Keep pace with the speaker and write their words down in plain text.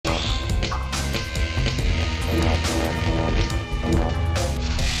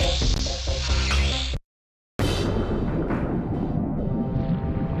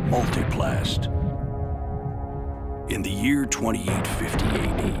2850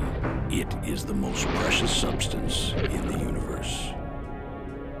 AD, it is the most precious substance in the universe.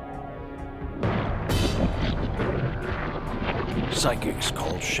 Psychics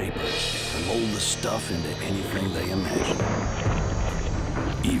called shapers mold the stuff into anything they imagine.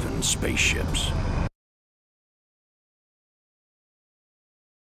 Even spaceships.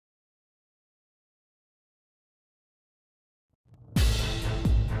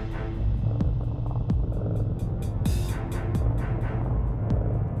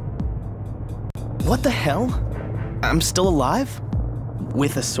 What the hell? I'm still alive?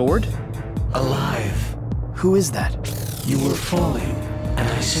 With a sword? Alive. Who is that? You were falling, and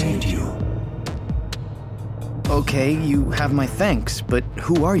I saved you. Okay, you have my thanks, but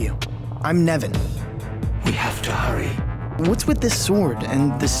who are you? I'm Nevin. We have to hurry. What's with this sword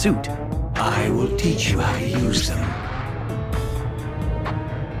and the suit? I will teach you how to use them.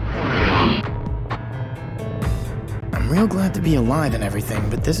 I'm real glad to be alive and everything,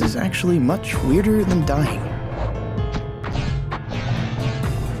 but this is actually much weirder than dying.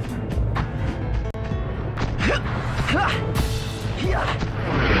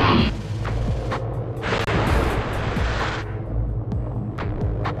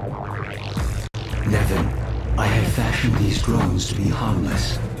 Nevin, I have fashioned these drones to be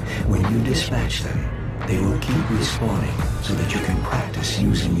harmless. When you dispatch them, they will keep respawning so that you can practice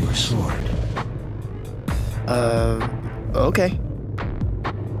using your sword. Okay.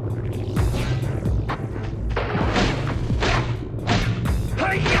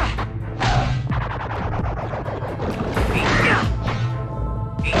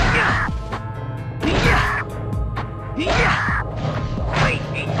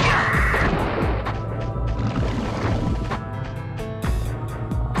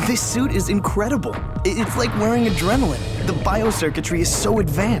 This suit is incredible. It's like wearing adrenaline. The biocircuitry is so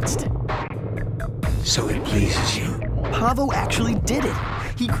advanced. So it pleases you. Pavo actually did it.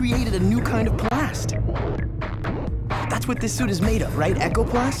 He created a new kind of plast. That's what this suit is made of, right?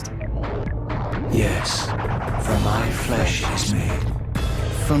 Echoplast? Yes. From my flesh it is made.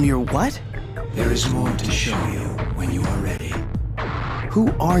 From your what? There is more to show you when you are ready.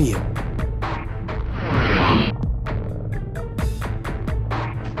 Who are you?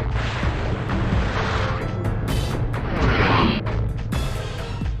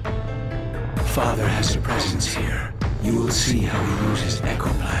 Father has a presence here. You will see how he uses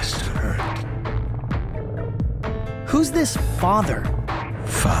Echoplast to hurt. Who's this father?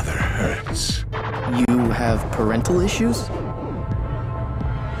 Father hurts. You have parental issues?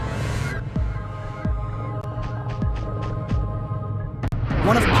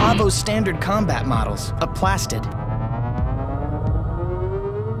 One of Pavo's standard combat models, a plastid.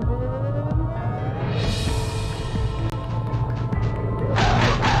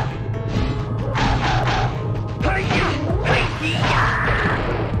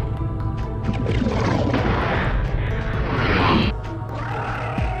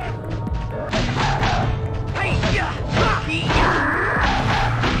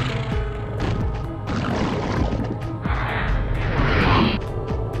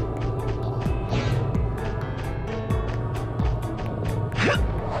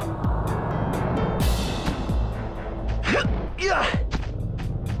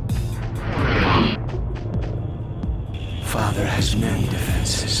 Father has many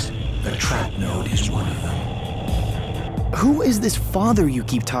defenses. The trap node is one of them. Who is this father you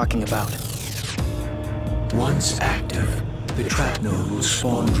keep talking about? Once active, the trap node will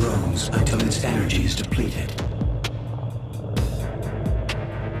spawn drones until its energy is depleted.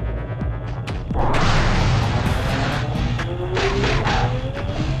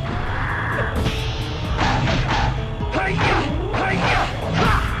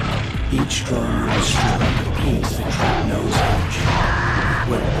 Each drone will destroy depletes the trap node's energy.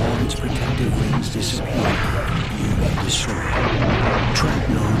 When all its protective rings disappear, you may destroy it. Trap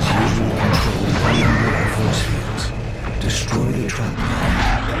nodes usually control the force fields. Destroy the trap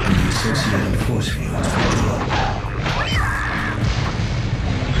node, and the associated force fields will drop.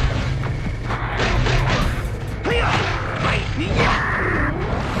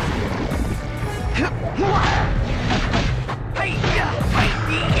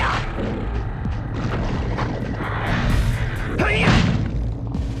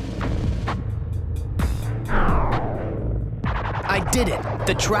 I did it.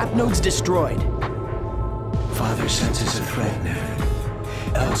 The trap node's destroyed. Father senses a threat,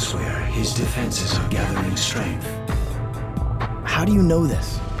 Nevin. Elsewhere, his defenses are gathering strength. How do you know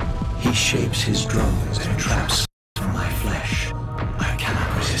this? He shapes his drones and traps from my flesh. I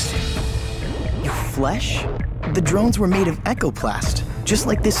cannot resist him. Your flesh? The drones were made of echoplast, just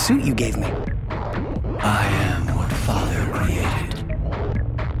like this suit you gave me. I am what Father created.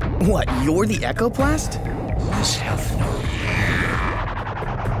 What, you're the Echoplast? This health node.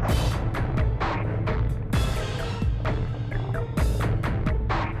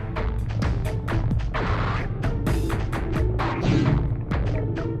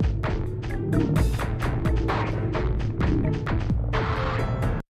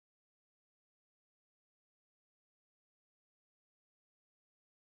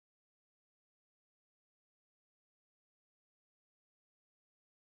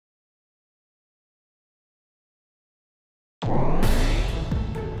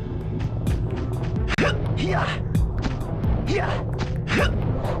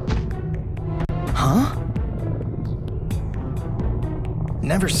 Huh?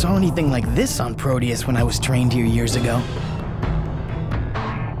 Never saw anything like this on Proteus when I was trained here years ago.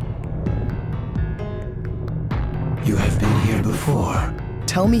 You have been here before.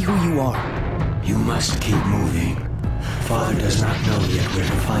 Tell me who you are. You must keep moving. Father does not know yet where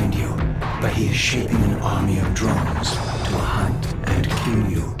to find you, but he is shaping an army of drones to hunt and kill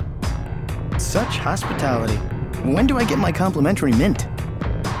you. Such hospitality. When do I get my complimentary mint?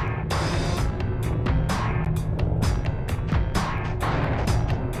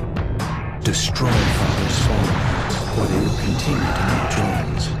 Destroy Father's followers, or they will continue to make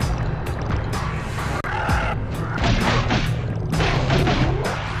drones.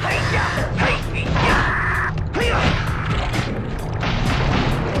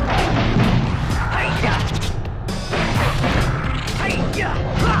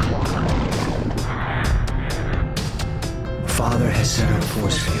 Father has set up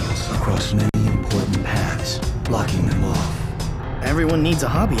force fields across many important paths, blocking them off. Everyone needs a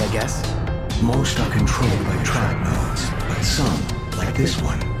hobby, I guess. Most are controlled by trap nodes, but some, like this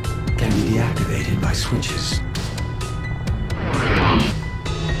one, can be deactivated by switches.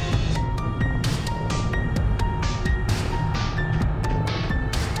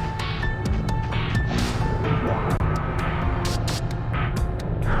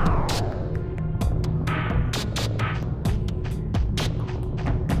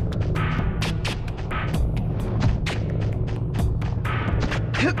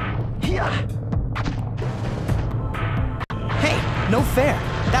 Hey, no fair.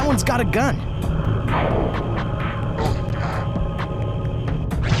 That one's got a gun.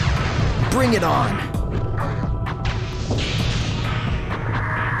 Bring it on.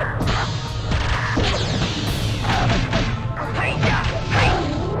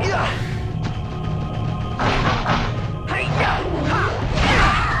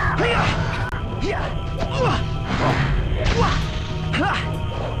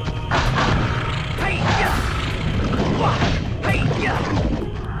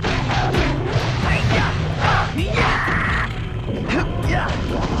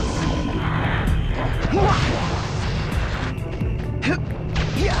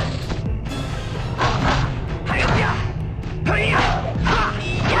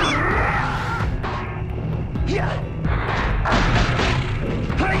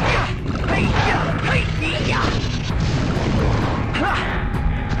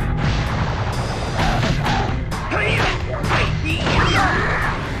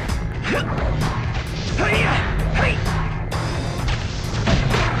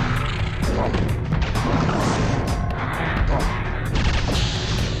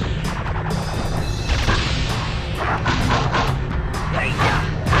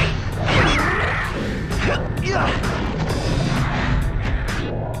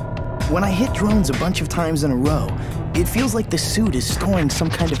 When I hit drones a bunch of times in a row, it feels like the suit is storing some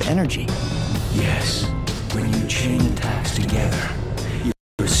kind of energy. Yes, when you chain attacks together,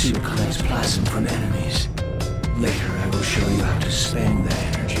 your suit collects plasma from enemies. Later, I will show you how to spend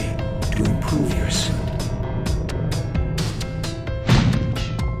that energy to improve your suit.